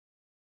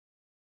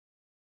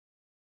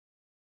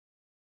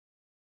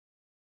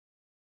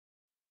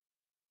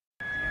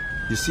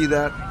You see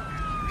that?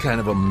 Kind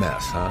of a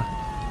mess, huh?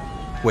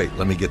 Wait,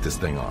 let me get this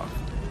thing off.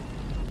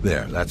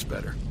 There, that's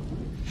better.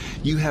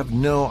 You have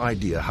no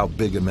idea how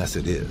big a mess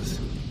it is,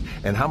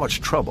 and how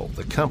much trouble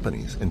the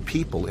companies and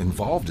people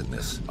involved in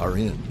this are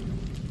in.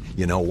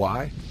 You know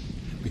why?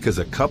 Because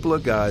a couple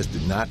of guys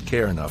did not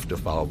care enough to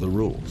follow the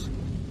rules.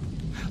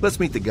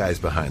 Let's meet the guys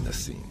behind this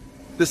scene.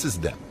 This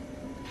is them.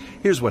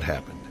 Here's what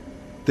happened.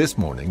 This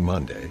morning,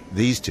 Monday,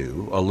 these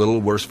two, a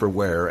little worse for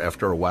wear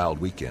after a wild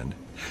weekend,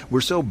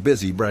 were so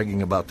busy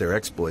bragging about their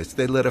exploits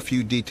they let a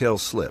few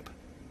details slip.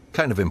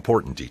 Kind of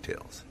important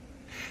details.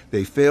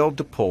 They failed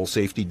to pull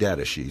safety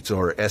data sheets,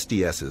 or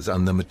SDSs,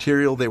 on the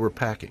material they were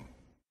packing.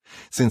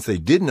 Since they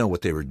didn't know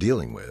what they were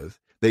dealing with,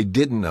 they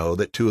didn't know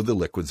that two of the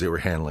liquids they were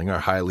handling are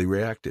highly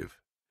reactive.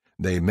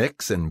 They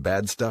mix and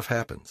bad stuff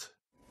happens.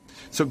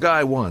 So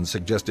Guy 1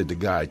 suggested to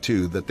Guy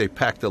 2 that they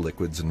pack the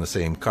liquids in the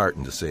same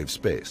carton to save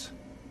space.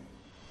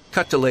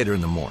 Cut to later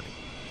in the morning.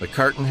 The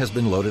carton has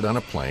been loaded on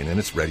a plane and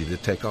it's ready to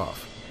take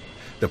off.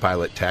 The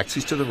pilot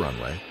taxis to the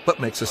runway, but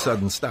makes a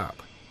sudden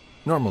stop.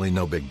 Normally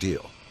no big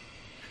deal.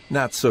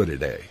 Not so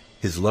today.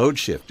 His load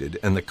shifted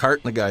and the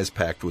carton the guys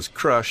packed was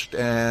crushed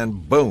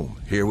and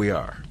boom, here we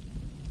are.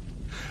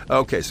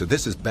 Okay, so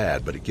this is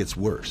bad, but it gets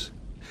worse.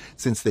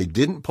 Since they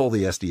didn't pull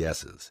the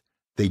SDSs,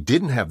 they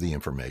didn't have the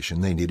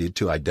information they needed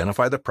to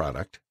identify the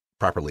product,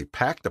 properly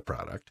pack the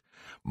product,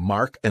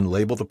 mark and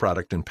label the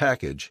product and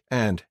package,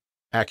 and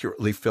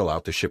accurately fill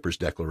out the shipper's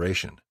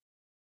declaration.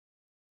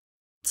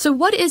 So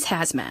what is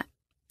HazMat?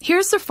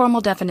 Here's the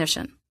formal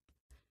definition.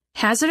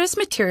 Hazardous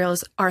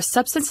materials are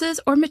substances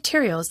or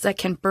materials that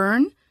can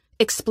burn,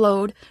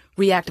 explode,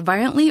 react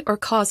violently, or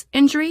cause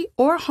injury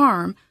or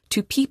harm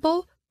to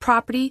people,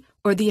 property,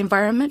 or the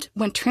environment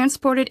when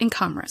transported in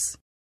commerce.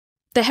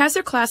 The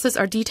hazard classes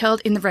are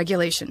detailed in the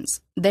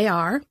regulations. They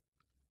are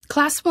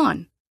Class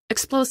 1,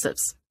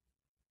 Explosives.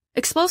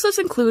 Explosives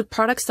include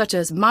products such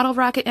as model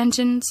rocket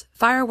engines,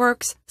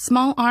 fireworks,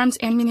 small arms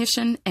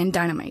ammunition, and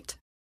dynamite.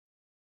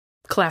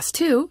 Class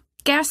 2,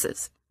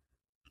 Gases.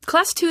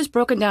 Class 2 is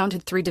broken down to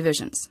 3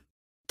 divisions.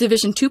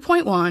 Division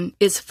 2.1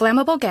 is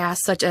flammable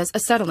gas such as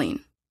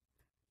acetylene.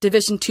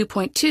 Division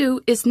 2.2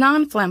 is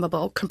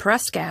non-flammable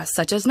compressed gas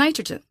such as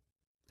nitrogen.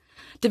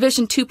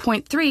 Division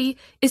 2.3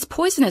 is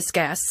poisonous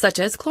gas such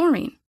as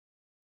chlorine.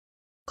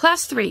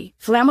 Class 3,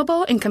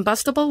 Flammable and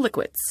Combustible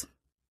Liquids.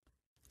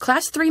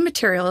 Class 3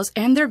 materials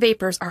and their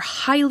vapors are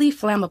highly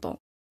flammable.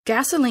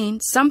 Gasoline,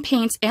 some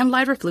paints, and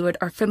lighter fluid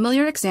are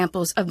familiar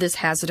examples of this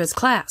hazardous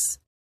class.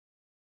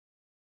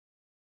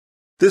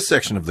 This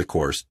section of the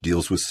course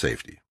deals with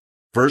safety.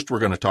 First, we're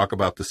going to talk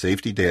about the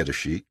Safety Data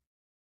Sheet,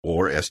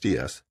 or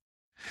SDS,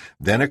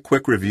 then a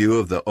quick review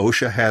of the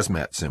OSHA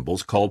HazMat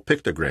symbols called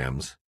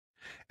pictograms,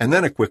 and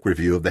then a quick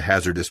review of the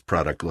hazardous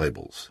product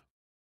labels.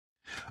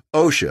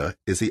 OSHA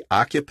is the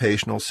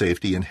Occupational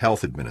Safety and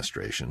Health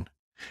Administration,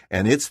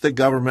 and it's the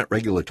government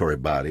regulatory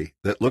body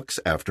that looks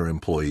after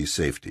employee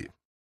safety.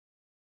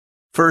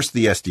 First,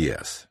 the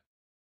SDS.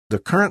 The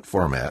current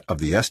format of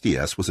the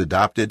SDS was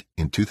adopted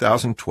in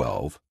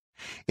 2012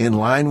 in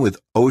line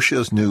with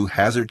OSHA's new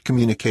Hazard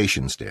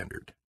Communication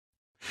Standard.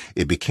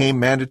 It became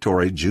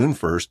mandatory June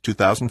 1,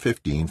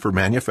 2015 for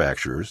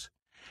manufacturers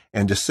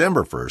and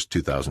December 1,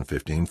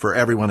 2015 for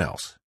everyone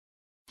else.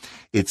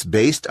 It's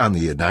based on the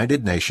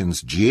United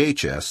Nations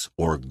GHS,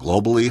 or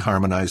Globally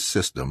Harmonized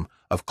System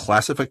of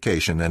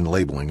Classification and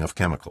Labeling of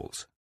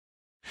Chemicals.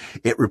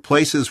 It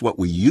replaces what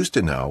we used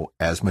to know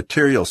as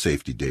material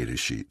safety data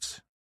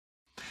sheets.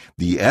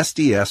 The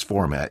SDS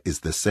format is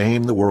the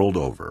same the world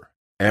over.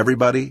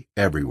 Everybody,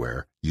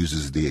 everywhere,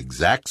 uses the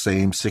exact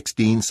same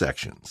 16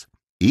 sections,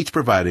 each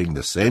providing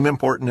the same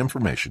important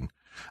information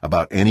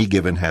about any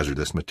given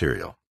hazardous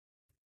material.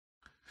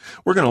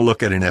 We're going to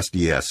look at an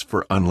SDS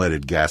for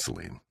unleaded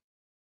gasoline.